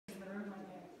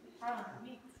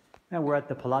And we're at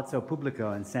the Palazzo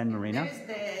Pubblico in San Marino. There's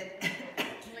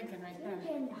the Lincoln right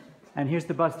there. And here's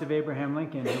the bust of Abraham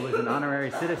Lincoln, who was an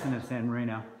honorary citizen of San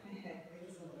Marino.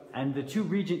 And the two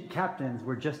regent captains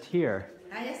were just here.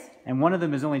 Ah, yes? And one of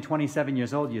them is only 27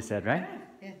 years old, you said, right?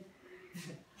 Yeah.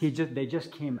 They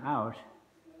just came out.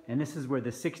 And this is where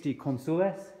the 60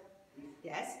 consules,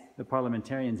 Yes? the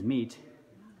parliamentarians, meet.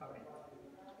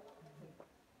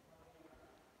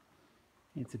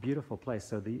 It's a beautiful place.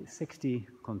 So the 60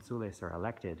 consules are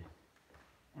elected,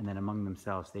 and then among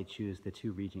themselves they choose the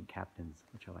two regent captains,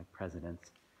 which are like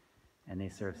presidents, and they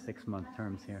serve 6-month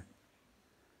terms here.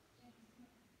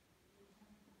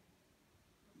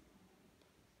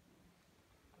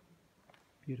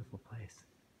 Beautiful place.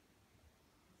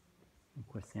 Of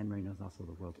course, San Marino is also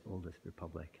the world's oldest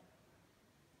republic.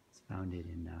 It's founded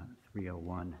in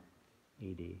 301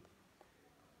 AD.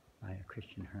 By a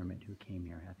Christian hermit who came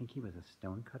here. I think he was a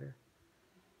stonecutter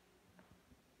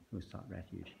who sought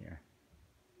refuge here.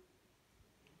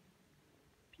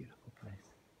 Beautiful place.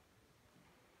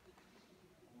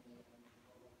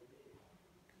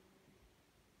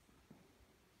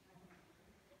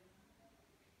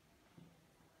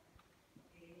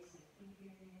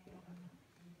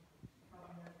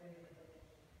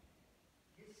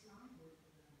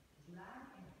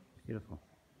 Beautiful.